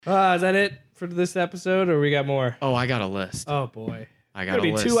Is that it for this episode, or we got more? Oh, I got a list. Oh boy, I it's got gonna a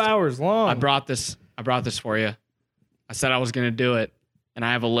be list. 2 hours long. I brought this for you. I said I was going to do it, and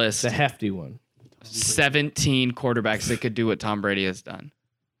I have a list. It's a hefty one. 17 quarterbacks that could do what Tom Brady has done.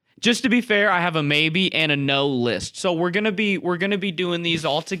 Just to be fair, I have a maybe and a no list. So we're gonna be doing these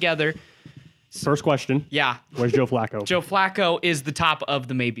all together. First question. Yeah. Where's Joe Flacco? Joe Flacco is the top of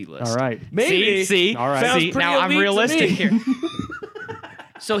the maybe list. All right. Maybe. See? All right. Sounds See? pretty Now I'm elite to realistic me. here.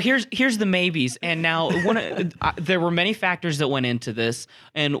 So here's the maybes, and now there were many factors that went into this,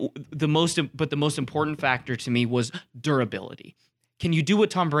 and the most important factor to me was durability. Can you do what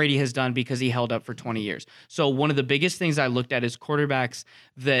Tom Brady has done because he held up for 20 years? So one of the biggest things I looked at is quarterbacks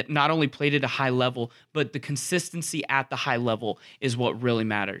that not only played at a high level, but the consistency at the high level is what really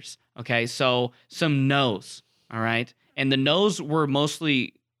matters. Okay, so some no's, all right? And the no's were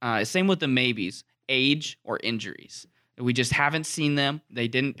mostly, same with the maybes, age or injuries. We just haven't seen them. They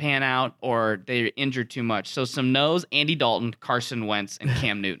didn't pan out, or they're injured too much. So some no's: Andy Dalton, Carson Wentz, and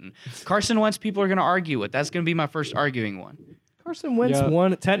Cam Newton. Carson Wentz, people are going to argue with. That's going to be my first arguing one. Carson Wentz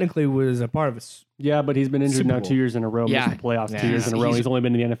Yeah. technically was a part of a. Yeah, but he's been injured Super now Bowl. 2 years in a row. Yeah. Missed the playoffs Yeah. 2 years in a row. He's- He's only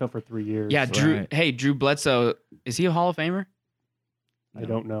been in the NFL for 3 years. Yeah, Right. Drew Bledsoe, is he a Hall of Famer? I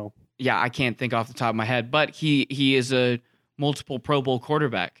don't know. Yeah, I can't think off the top of my head, but he is a multiple Pro Bowl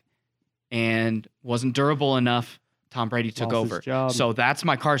quarterback and wasn't durable enough. Tom Brady took Lost his over. job. So that's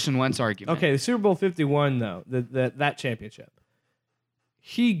my Carson Wentz argument. Okay, the Super Bowl 51 though, that championship.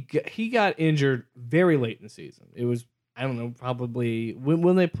 He got injured very late in the season. It was, I don't know, probably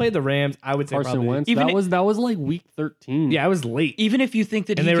when they played the Rams. I would say Carson probably, Wentz. Even That was like week 13. Yeah, I was late. Even if you think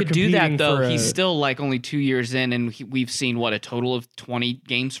that And he they were could do that, competing though, for he's a- still like only 2 years in, and we've seen, what, a total of 20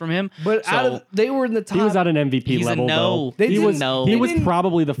 games from him? But So- they were in the top. He was at an MVP He's a level, no. though. They He didn't- was, no. he they was didn't-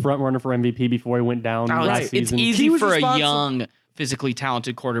 probably the front runner for MVP before he went down Oh, last it's season. easy He was for a responsible- young, physically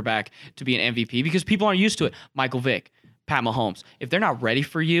talented quarterback to be an MVP because people aren't used to it. Michael Vick, Pat Mahomes. If they're not ready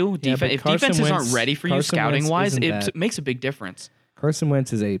for you, Yeah, but if Carson defenses Wentz- aren't ready for you Carson Wentz scouting-wise, isn't it that. makes a big difference. Carson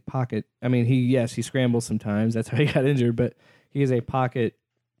Wentz is a pocket. I mean, he scrambles sometimes. That's how he got injured. But he is a pocket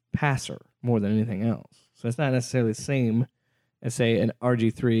passer more than anything else. So it's not necessarily the same as say an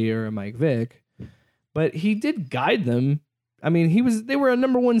RG3 or a Mike Vick. But he did guide them. I mean, they were a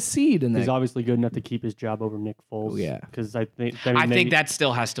number one seed in that. He's obviously good enough to keep his job over Nick Foles. Oh, yeah. Because I think I think that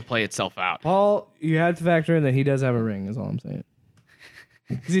still has to play itself out. Paul, you have to factor in that he does have a ring. Is all I'm saying.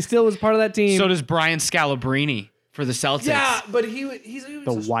 Because he still was part of that team. So does Brian Scalabrine for the Celtics. yeah, but he was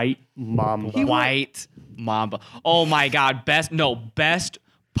the white Mamba. White Mamba. Oh my God. Best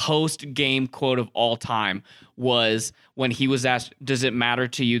post game quote of all time was when he was asked, "Does it matter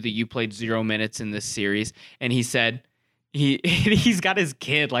to you that you played 0 minutes in this series?" And he said, he's got his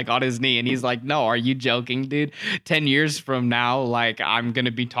kid like on his knee and he's like, "No, are you joking, dude? 10 years from now, like I'm going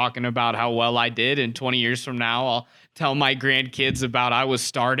to be talking about how well I did. And 20 years from now, I'll tell my grandkids about I was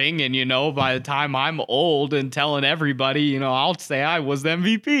starting. And, by the time I'm old and telling everybody, I'll say I was the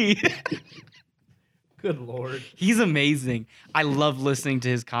MVP." Good Lord. He's amazing. I love listening to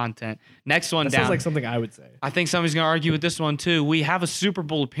his content. Next one That down. sounds like something I would say. I think somebody's going to argue with this one too. We have a Super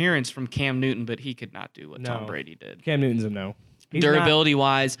Bowl appearance from Cam Newton, but he could not do what Tom No. Brady did. Cam Newton's a no. He's Durability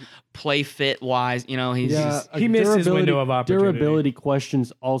wise, play fit wise, he's Yeah, he missed his window of opportunity. Durability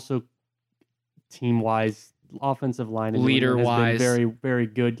questions also team wise, offensive line, and Leader-wise. has been very, very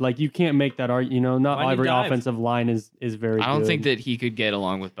good. Like you can't make that argument. Not Why didn't he every dive? offensive line is very good. I don't think that he could get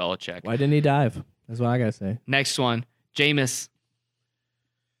along with Belichick. Why didn't he dive? That's what I gotta say. Next one, Jameis.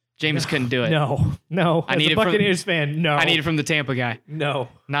 Jameis couldn't do it. No. I As need a it from- Buccaneers fan, no. I need it from the Tampa guy. No.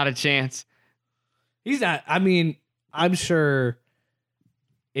 Not a chance. He's not. I mean, I'm sure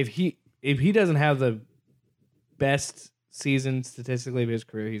if he doesn't have the best season statistically of his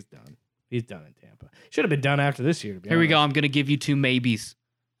career, he's done. He's done in Tampa. Should have been done after this year. To be Here we go. honest. I'm going to give you two maybes.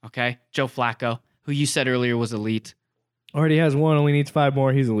 Okay. Joe Flacco, who you said earlier was elite. Already has one. Only needs 5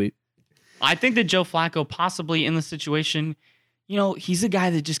 more. He's elite. I think that Joe Flacco possibly in the situation, he's a guy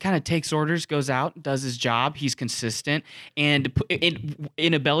that just kind of takes orders, goes out, does his job. He's consistent. And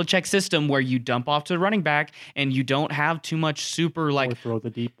in a Belichick system where you dump off to the running back and you don't have too much super or like throw the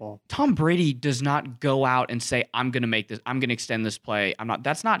deep ball. Tom Brady does not go out and say, "I'm going to make this. I'm going to extend this play."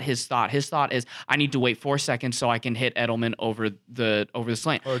 That's not his thought. His thought is, "I need to wait 4 seconds so I can hit Edelman over the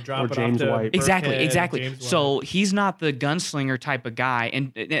slant." Or drop Or James White. Exactly. So he's not the gunslinger type of guy,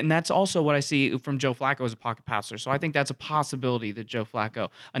 and that's also what I see from Joe Flacco as a pocket passer. So I think that's a possibility that Joe Flacco.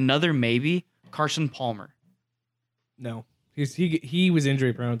 Another maybe, Carson Palmer. no, he was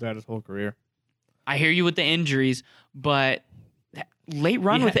injury prone throughout his whole career. I hear you with the injuries, but late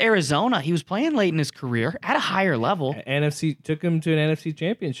run with Arizona. He was playing late in his career at a higher level. NFC took him to an NFC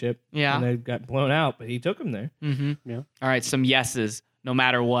championship. Yeah. And they got blown out, but he took him there. Mm-hmm. Yeah. All right, some yeses. No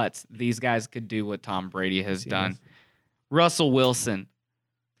matter what, these guys could do what Tom Brady has done. Russell Wilson.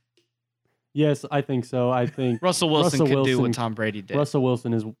 Yes, I think so. I think Russell Wilson could do Wilson- what Tom Brady did. Russell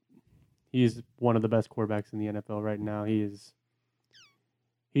Wilson he's one of the best quarterbacks in the NFL right now. He's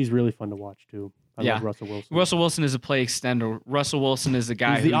really fun to watch too. I love Russell Wilson. Russell Wilson is a play extender. Russell Wilson is a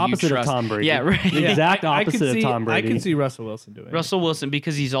guy He's the who opposite you of trust. Tom Brady. Yeah, right. The exact opposite of Tom Brady. I can see Russell Wilson doing it. Russell Wilson,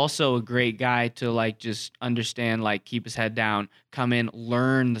 because he's also a great guy to like just understand, like keep his head down, come in,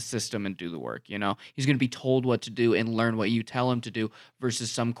 learn the system, and do the work. You know, he's going to be told what to do and learn what you tell him to do.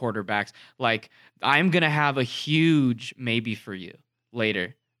 Versus some quarterbacks, like I'm going to have a huge maybe for you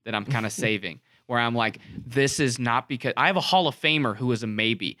later that I'm kind of saving. Where I'm like, this is not because I have a Hall of Famer who is a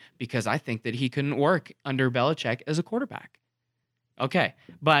maybe because I think that he couldn't work under Belichick as a quarterback. Okay,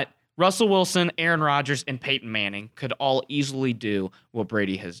 but Russell Wilson, Aaron Rodgers, and Peyton Manning could all easily do what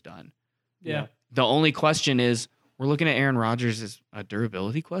Brady has done. Yeah. The only question is, we're looking at Aaron Rodgers as a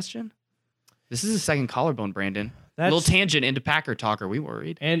durability question. This is his second collarbone, Brandon. That's, Little tangent into Packer talk. Are we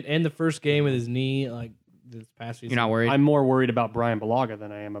worried? and the first game with his knee, like this past season. You're not worried? I'm more worried about Brian Balaga than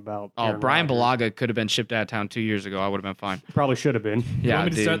I am about. Aaron Brian Rodgers. Balaga could have been shipped out of town 2 years ago. I would have been fine. Probably should have been. You Yeah, want me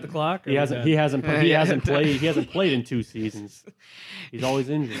to dude. start the clock? He hasn't. He hasn't. He hasn't played. He hasn't played in 2 seasons. He's always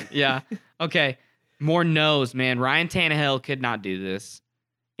injured. Yeah. Okay. More no's, man. Ryan Tannehill could not do this.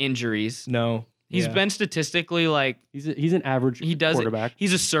 Injuries. No. He's Yeah. been statistically like He's an average he does it. quarterback.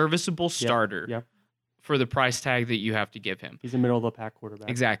 He's a serviceable starter Yep. for the price tag that you have to give him. He's a middle of the pack quarterback.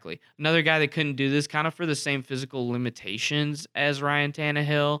 Exactly. Another guy that couldn't do this kind of for the same physical limitations as Ryan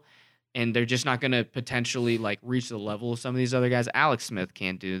Tannehill, and they're just not going to potentially like reach the level of some of these other guys. Alex Smith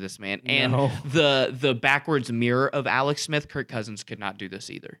can't do this, man. And No. the backwards mirror of Alex Smith, Kirk Cousins could not do this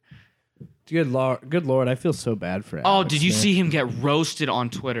either. Good Lord, I feel so bad for Oh, Alex did you Smith. see him get roasted on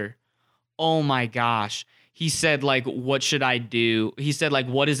Twitter? Oh my gosh. He said, like, what should I do? He said, like,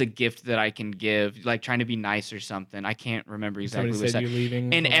 what is a gift that I can give? Like, trying to be nice or something. I can't remember exactly Somebody what he said said. you're leaving?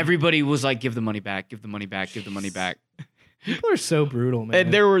 or And something? everybody was like, give the money back, give the money back, give the money back. People are so brutal, man.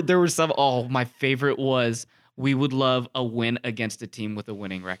 And there were some, my favorite was, we would love a win against a team with a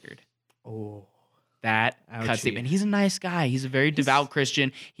winning record. oh. That cuts Ouchie. him. And he's a nice guy. He's a very devout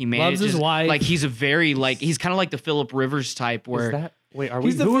Christian. He manages, his wife. like, he's a very, like, he's kind of like the Phillip Rivers type where. Is that? Wait, are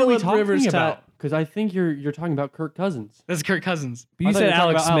He's we? the Who are we Phillip talking Rivers about? type. Because I think you're talking about Kirk Cousins. That's Kirk Cousins. But you I thought said were talking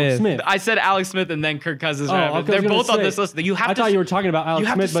Alex about Smith. I said Alex Smith and then Kirk Cousins. Oh, right? okay, I was They're gonna both on say, this list. You have I to. thought you were talking about Alex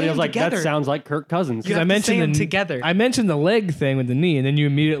have to Smith, but say I was them like, together. that sounds like Kirk Cousins. You I have to say them the, together. I mentioned the leg thing with the knee, and then you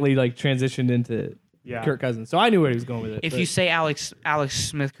immediately like transitioned into Yeah. Kirk Cousins. So I knew where he was going with it. If but- you say Alex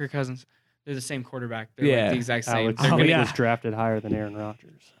Smith, Kirk Cousins, they're the same quarterback. They're Yeah. like the exact same. Alex They're Smith gonna- yeah. was drafted higher than Aaron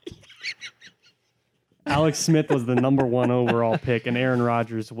Rodgers. Alex Smith was the #1 overall pick, and Aaron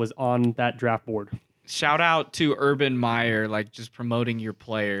Rodgers was on that draft board. Shout out to Urban Meyer, like just promoting your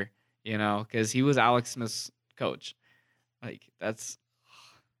player, you know, because he was Alex Smith's coach. Like that's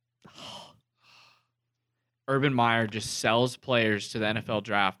Urban Meyer just sells players to the NFL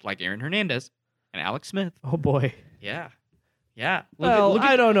draft like Aaron Hernandez and Alex Smith. oh boy. Yeah, yeah. Well,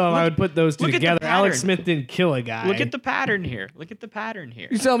 I don't know if I would put those two look at the together. Alex pattern. Smith didn't kill a guy. Look at the pattern here. Look at the pattern here.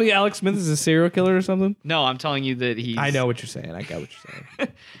 You tell me Alex Smith is a serial killer or something? No, I'm telling you that he's. I know what you're saying. I got what you're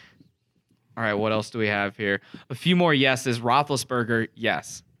saying. All right, what else do we have here? A few more yeses. Roethlisberger,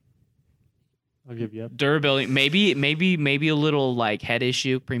 yes. I'll give you up. Durability, maybe a little like head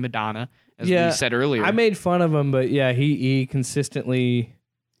issue, prima donna, as we said earlier. I made fun of him, but yeah, he consistently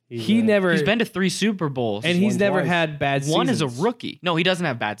he never He's been to 3 Super Bowls. and he's won never twice. had bad seasons. one is a rookie. No, he doesn't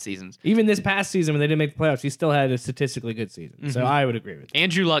have bad seasons. Even this past season when they didn't make the playoffs, he still had a statistically good season. So Mhm. I would agree with that.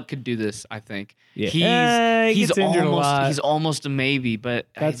 Andrew Luck could do this, I think. Yeah. He He's gets injured a lot. he's almost a maybe, but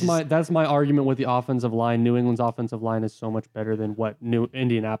That's my argument with the offensive line. New England's offensive line is so much better than what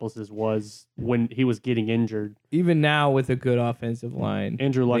Indianapolis's was when he was getting injured. Even now with a good offensive line,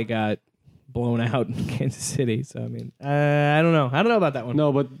 Andrew they Luck. got blown out in Kansas City. So I mean, I don't know. I don't know about that one.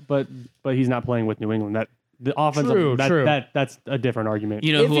 No, but he's not playing with New England. That the offensive True, true. that's a different argument.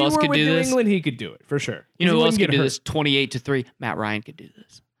 you know if who he else were could with do New this? England, he could do it for sure. You know He who else wouldn't could get do hurt. this? 28-3. Matt Ryan could do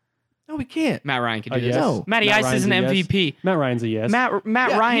this. No, we can't. Matt Ryan could A do yes. this. No. Matty Matt Ice Ryan's is an a yes. MVP. Matt Ryan's a yes. Matt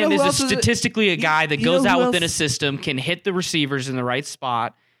Yeah, Ryan you know who is else is a- statistically a guy that you goes know who out within a else- system, can hit the receivers in the right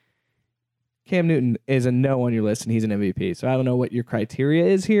spot. Cam Newton is a no on your list, and he's an MVP. So I don't know what your criteria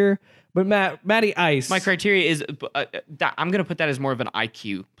is here, But Matty Ice, My criteria is I'm going to put that as more of an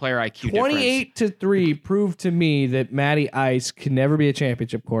player IQ 28-3 proved to me that Matty Ice can never be a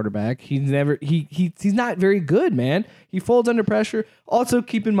championship quarterback. He's not very good, man. He folds under pressure. Also,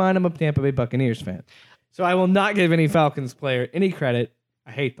 keep in mind I'm a Tampa Bay Buccaneers fan, so I will not give any Falcons player any credit.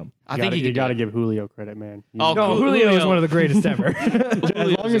 I hate them. I think you got to give Julio credit, man. Oh, No, Julio is one of the greatest ever.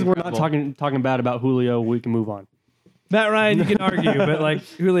 As long as we're not talking bad about Julio, we can move on. Matt Ryan, you can argue, but like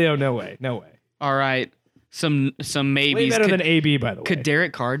Julio, no way. All right. Some maybes. Way better than AB, by the way. Could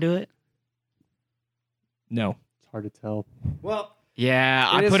Derek Carr do it? No. It's hard to tell. Well, Yeah,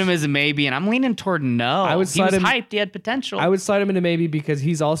 I put him as a maybe, and I'm leaning toward no. I would he was slide him- hyped. He had potential. I would slide him into maybe because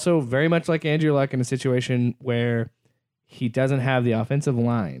he's also very much like Andrew Luck in a situation where he doesn't have the offensive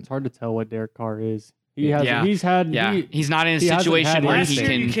line. It's hard to tell what Derek Carr is. He has. Yeah. He's had. yeah, he's not in a he hasn't situation had where last he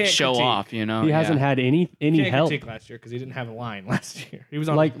year, you can can't show critique. off. You know, he hasn't had any Can't help. critique last year because he didn't have a line last year. He was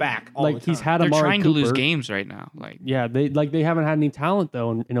on Like his back all like the time. he's had They're Amari trying Cooper. to lose games right now. Like, Yeah, they haven't had any talent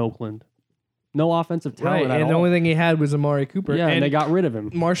though in Oakland. No offensive talent right, at and the all. only thing he had was Amari Cooper. Yeah, and they got rid of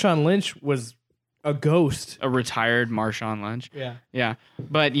him. Marshawn Lynch was a ghost. a retired Marshawn Lynch. Yeah. Yeah,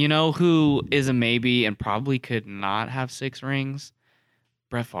 but you know who is a maybe and probably could not have 6 rings?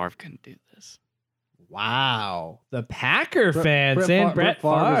 Brett Favre couldn't do this. Wow. The Packer fans and Brett is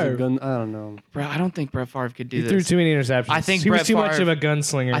a Favre. gun. I don't know. I don't think Brett Favre could do He this. threw too many interceptions. I think he was Brett too much Favre- of a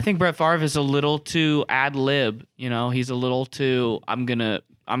gunslinger. I think Brett Favre is a little too ad lib. You know, he's a little too. I'm gonna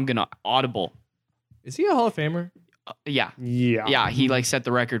audible. Is he a Hall of Famer? Yeah, Yeah. yeah. He like set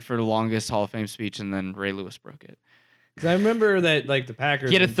the record for the longest Hall of Fame speech, and then Ray Lewis broke it. Because I remember that like the Packers.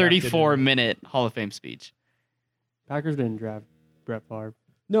 He had a inducted 34-minute Hall of Fame speech. Packers didn't draft Brett Favre.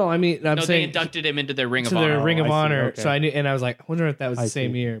 No, I mean I'm No, they saying inducted him into their Ring to of their Honor. Ring of I see, Honor. okay. So I knew, and I was like, I wonder if that was I the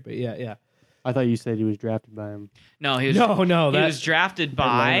same see. year. But yeah. I thought you said he was drafted by him. No, he was. No, he that was drafted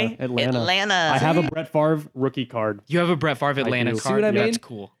by Atlanta. I have a Brett Favre rookie card. You have a Brett Favre Atlanta do. card. See what I mean? That's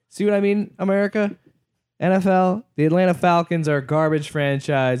cool. See what I mean, America? NFL, the Atlanta Falcons are a garbage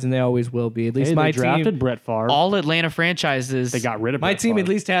franchise, and they always will be. At least Hey, my they drafted team. Brett Favre. All Atlanta franchises. They got rid of My Brett team Favre. at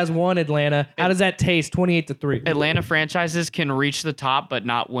least has one. Atlanta. How does that taste? 28-3. Atlanta franchises can reach the top, but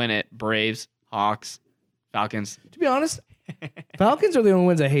not win it. Braves, Hawks, Falcons. To be honest, Falcons are the only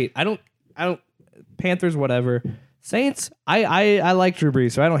ones I hate. I don't. Panthers, whatever. Saints. I like Drew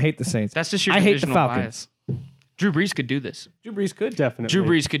Brees, so I don't hate the Saints. That's just your I hate the divisional Falcons. bias. Drew Brees could do this. Drew Brees could. Definitely. Drew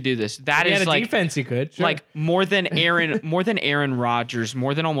Brees could do this. That He is had a like defense. He could. Sure. like more than Aaron Rodgers,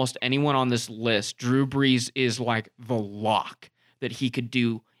 more than almost anyone on this list. Drew Brees is like the lock that he could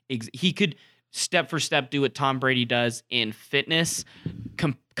do. He could step for step do what Tom Brady does in fitness,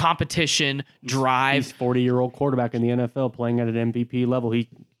 competition, drive. He's 40-year-old quarterback in the NFL playing at an MVP level. he's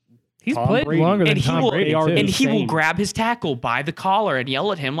Tom played Brady. longer than And he Tom will, Brady. are too. and he will insane. grab his tackle by the collar and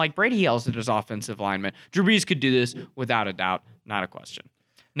yell at him like Brady yells at his offensive lineman. Drew Brees could do this without a doubt, not a question.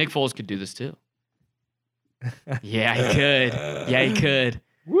 Nick Foles could do this too. Yeah, he could. Yeah, he could.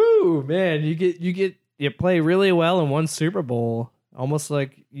 Woo, man! You play really well in one Super Bowl. Almost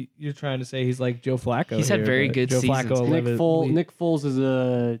like you're trying to say he's like Joe Flacco. He's had here, very but good Joe seasons. Flacco Nick, led Nick Foles is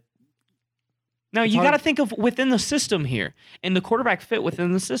a No, It's you hard- got to think of within the system here, and the quarterback fit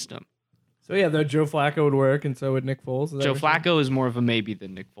within the system. So yeah, though Joe Flacco would work, and so would Nick Foles. Is that Joe what you're saying? Flacco is more of a maybe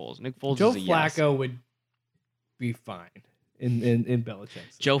than Nick Foles. Nick Foles Joe is a yes. Flacco would be fine in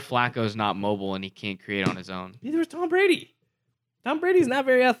Belichick's. Joe Flacco is not mobile and he can't create on his own. Neither is Tom Brady. Tom Brady's not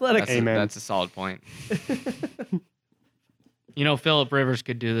very athletic. That's a solid point. You know, Phillip Rivers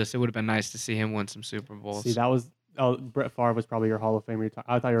could do this. It would have been nice to see him win some Super Bowls. See, that was Brett Favre was probably your Hall of Famer.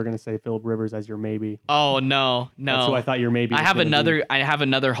 I thought you were going to say Phillip Rivers as your maybe. Oh no. That's who I thought your maybe. I was have gonna be.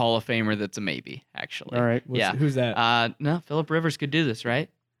 another Hall of Famer that's a maybe, actually. All right. Yeah. Who's that? No, Phillip Rivers could do this, right?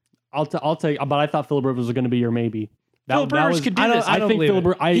 I'll take. But I thought Phillip Rivers was going to be your maybe. Phillip Rivers could do this. I think believe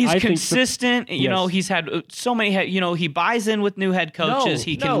Phillip. it. He's I think consistent. You know, Yes. he's had so many. He buys in with new head coaches.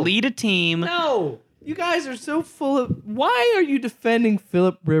 He can lead a team. No, you guys are so full of. Why are you defending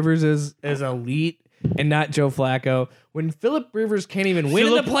Phillip Rivers as elite and not Joe Flacco when Phillip Rivers can't even win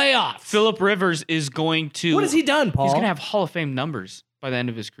in the playoffs? Phillip Rivers is going to. What has he done, Paul? He's going to have Hall of Fame numbers by the end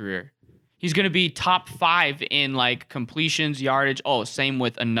of his career. He's going to be top 5 in like completions, yardage. Oh, same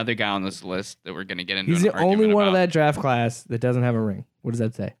with another guy on this list that we're going to get into. He's an the only argument one of about. that draft class that doesn't have a ring. What does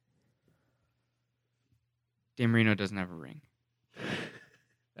that say? Dan Marino doesn't have a ring.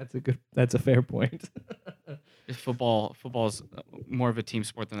 That's a fair point. Football's more of a team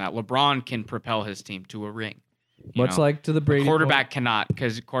sport than that. LeBron can propel his team to a ring. Much like to the Brady quarterback cannot,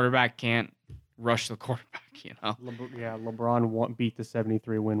 because quarterback can't rush the quarterback. You know. LeBron beat the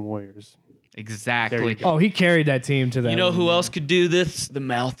 73 win Warriors. Exactly. go. Oh, he carried that team to that. You know one. who else could do this? The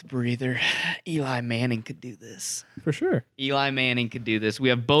mouth breather. Eli Manning could do this. For sure. Eli Manning could do this. We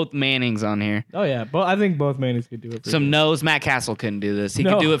have both Mannings on here. Oh yeah, but I think both Mannings could do it. For Some sure. no's. Matt Castle couldn't do this. He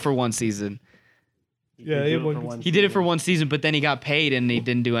No. could do it for one season. Yeah, he had one- He did it for one season, but then he got paid and he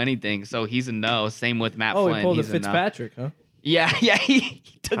didn't do anything. So he's a no. Same with Matt Oh, Flynn. he pulled a He's a no. Fitzpatrick, huh? Yeah, he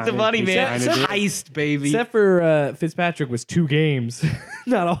took the Kinda- money, he man. kinda did. Heist, baby. Except for Fitzpatrick was 2 games,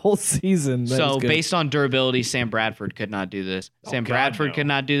 not a whole season. That So was good. based on durability, Sam Bradford could not do this. Sam God, Bradford no. could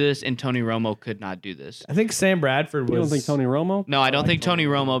not do this, and Tony Romo could not do this. I think Sam Bradford was. You don't think Tony Romo? No, I don't think Tony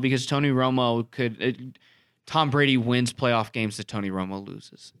Romo, because Tony Romo could. Tom Brady wins playoff games that Tony Romo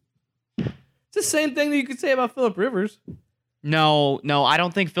loses. It's the same thing that you could say about Phillip Rivers. No, I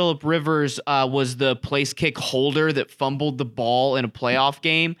don't think Phillip Rivers was the place kick holder that fumbled the ball in a playoff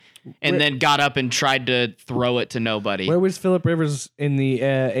game and Where- then got up and tried to throw it to nobody. Where was Phillip Rivers in the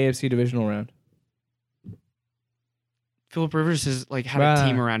AFC divisional round? Phillip Rivers has had a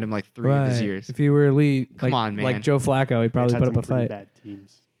team around him like 3 of his years. If he were elite, Come like, on, man. like Joe Flacco, he'd probably Had put up some a pretty fight. Bad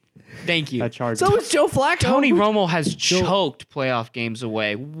teams. Thank you. That Chargers. So is Joe Flacco. Tony Romo has choked playoff games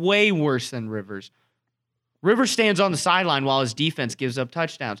away way worse than Rivers. Rivers stands on the sideline while his defense gives up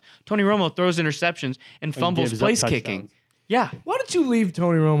touchdowns. Tony Romo throws interceptions and fumbles gives up place touchdowns. kicking. Yeah. Why don't you leave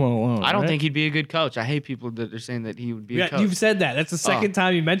Tony Romo alone? I don't right? think he'd be a good coach. I hate people that are saying that he would be a Yeah, coach. you've said that. That's the second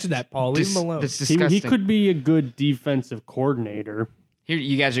time you mentioned that, Paul. Leave him alone. That's He, disgusting. he could be a good defensive coordinator. Here,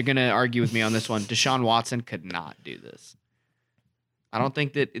 you guys are going to argue with me on this one. Deshaun Watson could not do this. I don't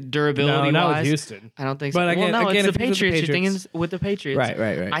think that durability No, not with wise. Houston. I don't think But so. again- well, no, again, it's if the he's with the Patriots. You're thinking Patriots. with the Patriots.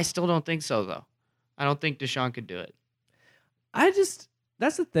 Right. I still don't think so, though. I don't think Deshaun could do it.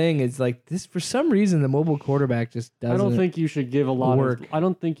 That's the thing. Is like this for some reason the mobile quarterback just doesn't. I don't think you should give a lot work. of. I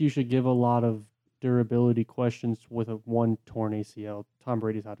don't think you should give a lot of durability questions with a one torn ACL. Tom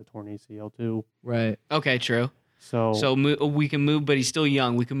Brady's had a torn ACL too. Right. Okay, true. So So we can move, but he's still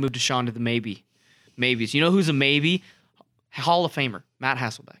young. We can move Deshaun to the maybes. You know who's a maybe? Hall of Famer, Matt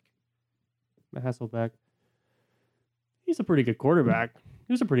Hasselbeck. Matt Hasselbeck, he's a pretty good quarterback.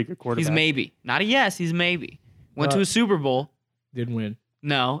 He was a pretty good quarterback. He's maybe. Not a yes, he's maybe. Went to a Super Bowl. Didn't win.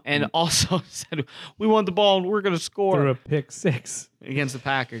 No, and also said, we want the ball and we're going to Threw score a pick 6. against the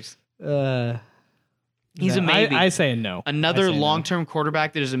Packers. No, He's a maybe. I say no. Another I say no. long-term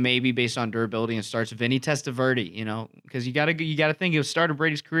quarterback that is a maybe based on durability and starts. Vinny Testaverde, because you gotta think of start of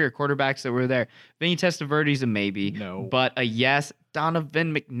Brady's career, quarterbacks that were there. Vinny Testaverde's a maybe, No. but a yes.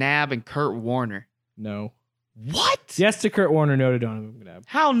 Donovan McNabb and Kurt Warner. No. What? Yes to Kurt Warner, no to Donovan McNabb.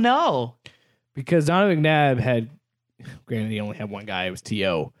 How no? Because Donovan McNabb had, granted, he only had one guy. It was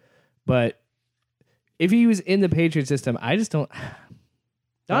T.O. But if he was in the Patriot system, I just don't.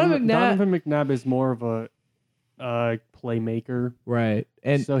 Donovan McNabb is more of a playmaker. Right.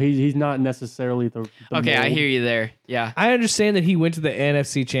 And So he's not necessarily the Okay, I mold. hear you there. Yeah. I understand that he went to the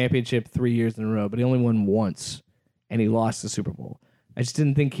NFC Championship 3 years in a row, but he only won once, and he lost the Super Bowl. I just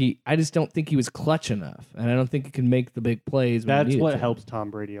don't think he was clutch enough, and I don't think he can make the big plays. When he That's needed what to. helps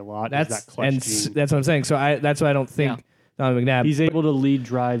Tom Brady a lot. That's is that clutch gene. that's what I'm saying. So that's why I don't think Donovan McNabb. He's able to lead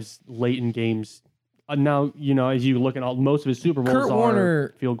drives late in games. Now, as you look at most of his Super Bowls Kurt are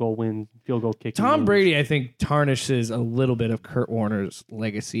Warner- field goal wins, field goal kicking. Tom wins. Brady, I think, tarnishes a little bit of Kurt Warner's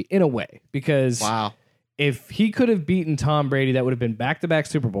legacy in a way because Wow. if he could have beaten Tom Brady, that would have been back-to-back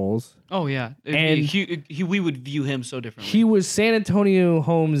Super Bowls. Oh yeah. And- we would view him so differently. He was San Antonio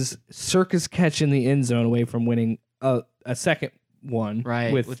Holmes' circus catch in the end zone away from winning a second one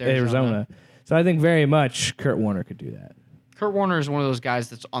Right, with with Arizona. So I think very much Kurt Warner could do that. Kurt Warner is one of those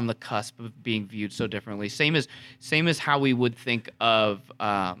guys that's on the cusp of being viewed so differently. Same as how we would think of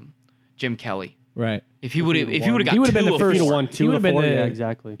Jim Kelly. Right. If he would have got He would have been two the of first- He'd have four, won He 2 would of have been 4. the- Yeah,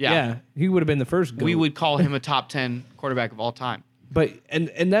 exactly. Yeah. He would have been the first we GOAT. would call him a top 10 quarterback of all time. But and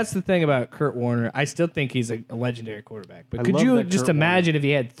that's the thing about Kurt Warner. I still think he's a legendary quarterback. But I could love you that just Kurt imagine if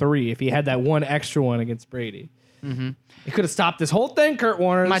he had 3? If he had that one extra one against Brady, it could have stopped this whole thing. Kurt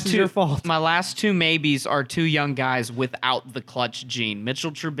Warner, this is your fault. My last two maybes are two young guys without the clutch gene.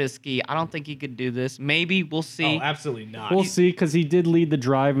 Mitchell Trubisky, I don't think he could do this. Maybe we'll see. absolutely not. We'll see, because he did lead the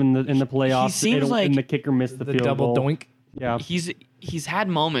drive in the playoffs. seems like and the kicker missed the, the field double goal. doink. Yeah, He's had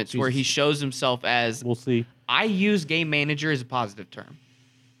moments where he shows himself as we'll see. I use game manager as a positive term.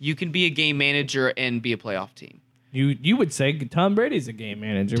 You can be a game manager and be a playoff team. You would say Tom Brady's a game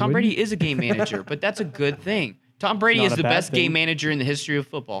manager. Tom wouldn't Brady you? is a game manager, but that's a good thing. Tom Brady Not is a the bad best thing. game manager in the history of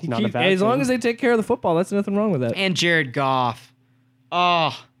football. Not a bad As long thing. as they take care of the football, that's nothing wrong with that. And Jared Goff.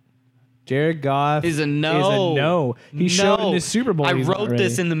 Oh, Jared Goff is a no. He showed in the Super Bowl. I he's not wrote ready.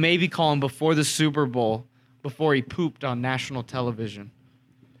 this in the maybe column before the Super Bowl, before he pooped on national television.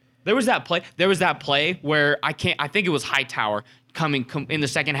 There was that play where I think it was Hightower coming in the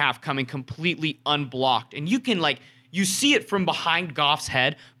second half, coming completely unblocked, and you see it from behind Goff's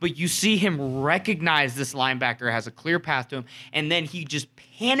head, but you see him recognize this linebacker has a clear path to him, and then he just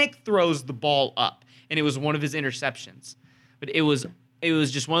panic throws the ball up, and it was one of his interceptions. But it was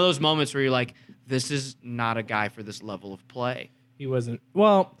just one of those moments where you're like, this is not a guy for this level of play. He wasn't.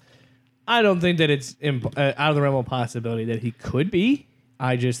 Well, I don't think that it's out of the realm of possibility that he could be.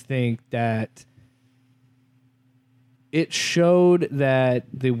 I just think that it showed that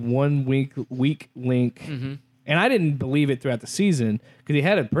the 1 week link, and I didn't believe it throughout the season because he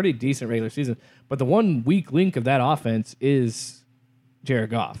had a pretty decent regular season, but the 1 weak link of that offense is Jared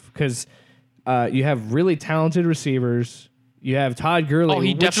Goff because you have really talented receivers. You have Todd Gurley. Oh,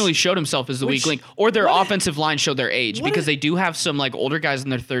 he definitely showed himself as the weak link. Or their offensive line showed their age because they do have some older guys in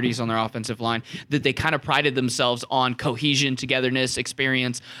their 30s on their offensive line that they kind of prided themselves on cohesion, togetherness,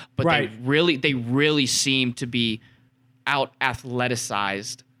 experience, but they really seem to be out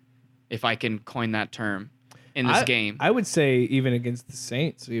athleticized, if I can coin that term, in this game. I would say even against the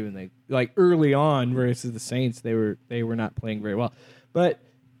Saints, even early on versus the Saints, they were not playing very well. But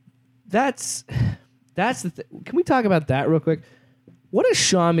that's the thing. Can we talk about that real quick? What is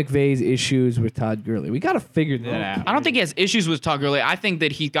Sean McVay's issues with Todd Gurley? We got to figure that out. I don't think he has issues with Todd Gurley. I think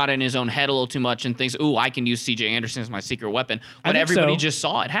that he got in his own head a little too much and thinks, "Ooh, I can use C.J. Anderson as my secret weapon." But everybody just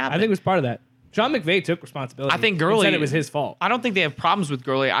saw it happen. I think it was part of that. Sean McVay took responsibility. I think Gurley said it was his fault. I don't think they have problems with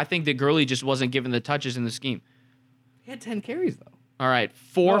Gurley. I think that Gurley just wasn't given the touches in the scheme. He had 10 carries though. All right,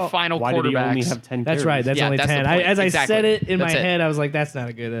 final why quarterbacks. Did he only have 10 That's carries? right. That's only 10. I said it in my head, I was like, "That's not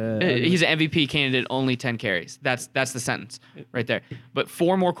a good." He's an MVP candidate. Only 10 carries. That's the sentence right there. But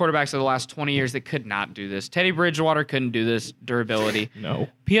 4 more quarterbacks of the last 20 years that could not do this. Teddy Bridgewater couldn't do this. Durability. No.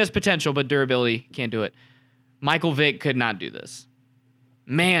 He has potential, but durability can't do it. Michael Vick could not do this.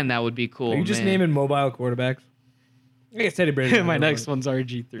 Man, that would be cool. Are you just naming mobile quarterbacks? I guess Teddy Bridgewater. My next one's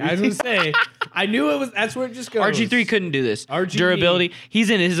RG3. I was gonna say, I knew it was. That's where it just goes. RG3 couldn't do this. Durability. He's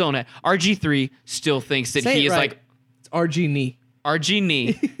in his own head. RG3 still thinks that he is right. It's RG knee. RG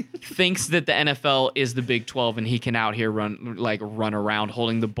knee thinks that the NFL is the Big 12 and he can out here run around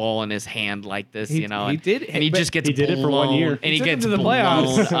holding the ball in his hand like this, He did, and he just gets he did it for 1 year. and he took gets him to the blown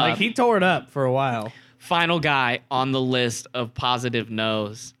playoffs. up. He tore it up for a while. Final guy on the list of positive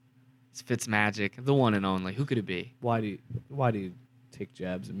no's. It's Fitzmagic, the one and only. Who could it be? Why do you take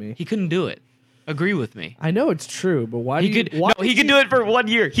jabs at me? He couldn't do it. Agree with me. I know it's true, but why He could do it for 1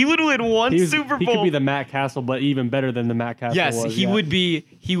 year. He would win one Super Bowl. He could be the Matt Castle, but even better than the Matt Castle Yes, was. he would be.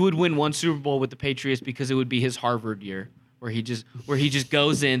 He would win one Super Bowl with the Patriots because it would be his Harvard year, where he just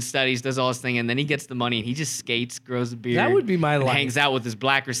goes in, studies, does all his thing, and then he gets the money and he just skates, grows a beard. That would be my and life. hangs out with his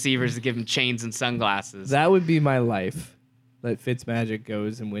black receivers to give him chains and sunglasses. That would be my life. That Fitzmagic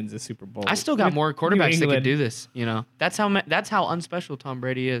goes and wins the Super Bowl. I still got With more New quarterbacks that could England. do this. That's how unspecial Tom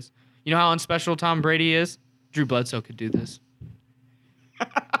Brady is. You know how unspecial Tom Brady is? Drew Bledsoe could do this.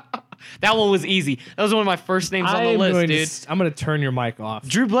 That one was easy. That was one of my first names on the list, dude. I'm going to turn your mic off.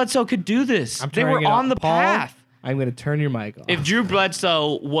 Drew Bledsoe could do this. They turning were it on off. the Paul, path. I'm going to turn your mic off. If Drew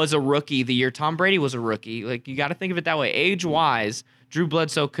Bledsoe was a rookie the year Tom Brady was a rookie, you got to think of it that way. Age-wise, Drew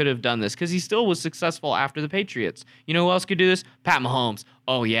Bledsoe could have done this because he still was successful after the Patriots. You know who else could do this? Pat Mahomes.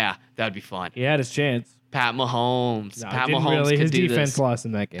 Oh, yeah, that'd be fun. he had his chance. Pat Mahomes. No, Pat didn't Mahomes really. could His do defense this. lost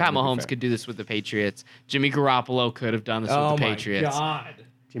in that game. Pat to be Mahomes fair. could do this with the Patriots. Jimmy Garoppolo could have done this Oh with the my Patriots. God.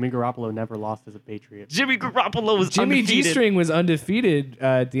 Jimmy Garoppolo never lost as a Patriot. Jimmy Garoppolo was Jimmy undefeated. G-String was undefeated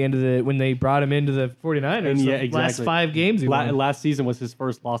at the end of when they brought him into the 49ers. And yeah, The last exactly. 5 games he won. Last season was his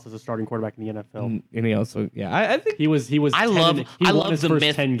first loss as a starting quarterback in the NFL. And he also, I think He was. I 10 love he won his the first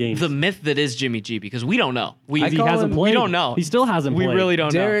myth 10 games. the myth that is Jimmy G because we don't know. I he call hasn't him- played. We don't know. He still hasn't We played. really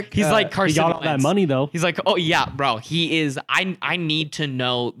don't Derek, know. He's like He Carson got all that Wentz. money though. He's like, oh yeah, bro. He is. I need to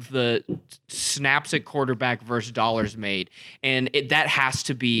know the snaps at quarterback versus dollars made, and that has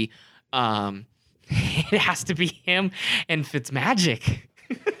to be, it has to be him and Fitzmagic.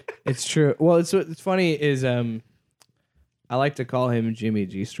 it's true. Well, it's funny is I like to call him Jimmy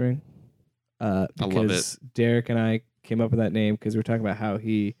G-String because Derek and I came up with that name because we were talking about how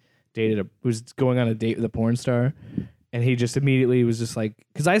he was going on a date with a porn star, and he just immediately was just like,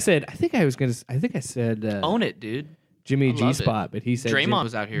 because I said I said Own it, dude. Jimmy I love G-Spot, but he said Draymond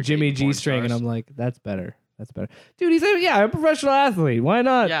was out here Jimmy dating porn G-String, and stars. I'm like, that's better. That's better, dude. He's I'm a professional athlete. Why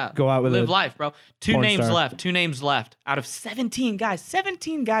not Yeah, go out with live a life, bro. Two porn names star. left. 2 names left out of 17 guys.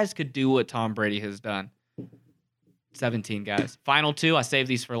 17 guys could do what Tom Brady has done. 17 guys. Final 2. I saved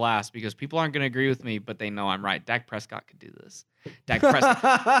these for last because people aren't going to agree with me, but they know I'm right. Dak Prescott could do this. Dak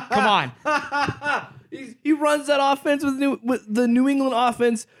Prescott. Come on. He runs that offense with the New England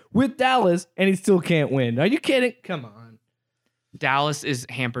offense with Dallas, and he still can't win. Are you kidding? Come on. Dallas is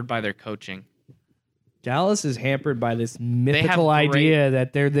hampered by their coaching. Dallas is hampered by this mythical idea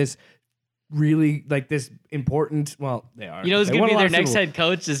that they're this really like this important. Well, they are. You know who's going to be their next head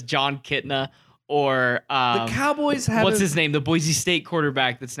coach is John Kitna or the Cowboys have what's his name? The Boise State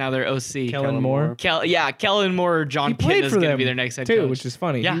quarterback that's now their OC. Kellen Moore. Kellen Moore or John Kitna is going to be their next head coach. Which is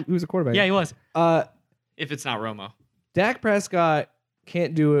funny. Yeah. He was a quarterback. Yeah, he was. If it's not Romo. Dak Prescott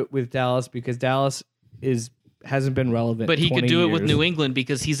can't do it with Dallas because Dallas hasn't been relevant. But he could 20 do it years. with New England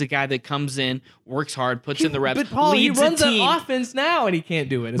because he's a guy that comes in, works hard, puts in the reps, But Paul, leads he runs a team. an offense now, and he can't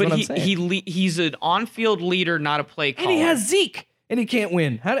do it. Is But what I'm saying. he's an on-field leader, not a play caller. And he has Zeke, and he can't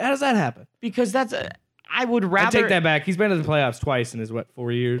win. How does that happen? Because I would I rather take that back. He's been to the playoffs twice in his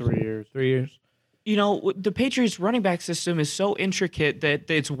 4 years? 3 years. 3 years. You know, the Patriots running back system is so intricate that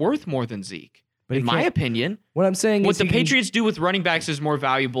it's worth more than Zeke. But in he my can't- opinion, What I'm saying what is the Patriots do with running backs is more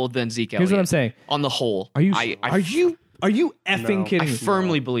valuable than Zeke Elliott. Here's what I'm saying. On the whole, Are you I effing No. kidding me?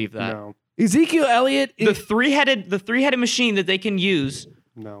 firmly believe that. No. Ezekiel Elliott The is three-headed machine that they can use.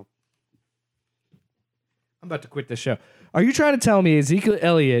 No. I'm about to quit this show. Are you trying to tell me Ezekiel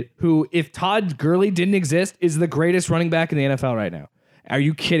Elliott, who, if Todd Gurley didn't exist, is the greatest running back in the NFL right now? Are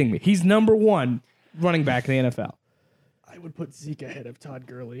you kidding me? He's number one running back in the NFL. I would put Zeke ahead of Todd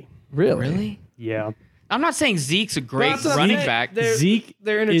Gurley. Really? Yeah. I'm not saying Zeke's a great That's what I'm running saying. back. Zeke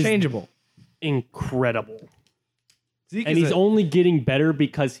They're is interchangeable. incredible. Zeke And is he's only getting better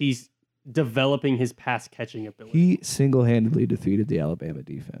because he's developing his pass catching ability. he single-handedly defeated the Alabama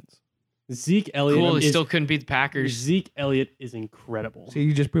defense. Zeke Elliott Cool, he is still couldn't beat the Packers. Zeke Elliott is incredible. See,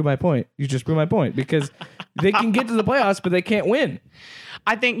 you just proved my point. Because they can get to the playoffs, but they can't win.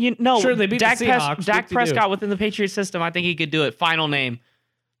 I think Sure, they beat the Seahawks. Dak Whoop-de-doo. Prescott within the Patriots system. I think he could do it. Final name.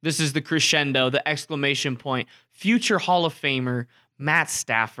 This is the crescendo, the exclamation point. Future Hall of Famer Matt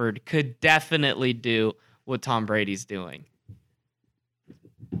Stafford could definitely do what Tom Brady's doing.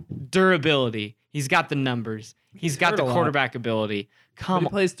 Durability. He's got the numbers. He's got hurt the a lot. quarterback ability. But Come he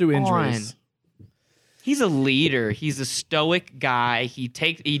plays through injuries. on. He's a leader. He's a stoic guy. He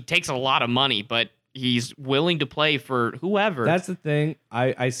takes a lot of money, but he's willing to play for whoever. That's the thing.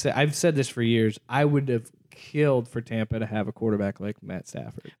 I've said this for years. I would have killed for Tampa to have a quarterback like Matt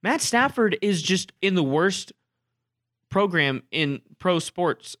Stafford. Matt Stafford is just in the worst program in pro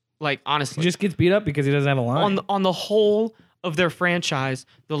sports. Like, He honestly, just gets beat up because he doesn't have a line. on the whole of their franchise,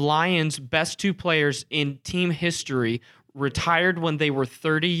 the Lions' best two players in team history retired when they were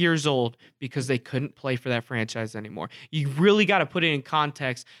 30 years old because they couldn't play for that franchise anymore. You really got to put it in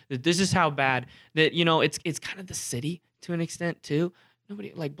context that this is how bad that, it's kind of the city to an extent too.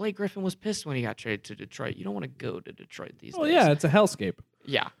 Nobody like Blake Griffin was pissed when he got traded to Detroit. You don't want to go to Detroit these Oh days. yeah, it's a hellscape.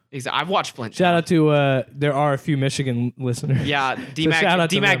 Yeah, exactly. I've watched Flint. Shout out to there are a few Michigan listeners. Yeah, shout out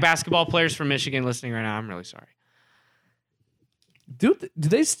to DMAC them. basketball players from Michigan listening right now. I'm really sorry. Do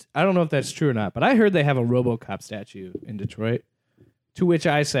they? I don't know if that's true or not, but I heard they have a RoboCop statue in Detroit. To which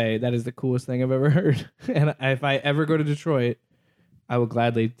I say that is the coolest thing I've ever heard. And if I ever go to Detroit, I will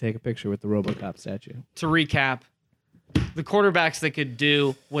gladly take a picture with the RoboCop statue. To recap, the quarterbacks that could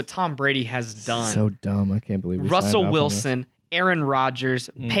do what Tom Brady has done. So dumb. I can't believe we signed Russell off on Wilson, Aaron Rodgers,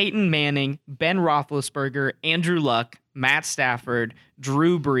 Peyton Manning, Ben Roethlisberger, Andrew Luck, Matt Stafford,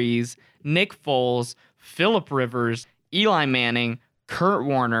 Drew Brees, Nick Foles, Phillip Rivers, Eli Manning, Kurt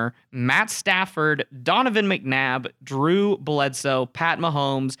Warner, Matt Stafford, Donovan McNabb, Drew Bledsoe, Pat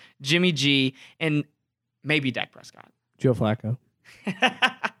Mahomes, Jimmy G, and maybe Dak Prescott. this. Joe Flacco.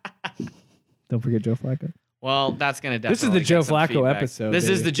 Don't forget Joe Flacco. Well, that's going to definitely This is the get Joe some Flacco feedback. episode, This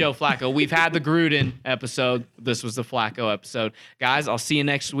is baby. the Joe Flacco. We've had the Gruden episode. This was the Flacco episode. Guys, I'll see you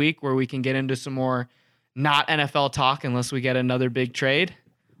next week where we can get into some more not NFL talk unless we get another big trade.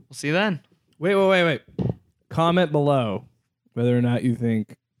 We'll see you then. Wait. Comment below whether or not you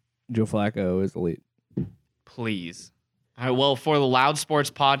think Joe Flacco is elite. Please. All right, well, for the Loud Sports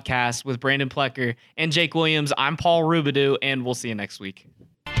Podcast with Brandon Plecker and Jake Williams, I'm Paul Rubidoux, and we'll see you next week.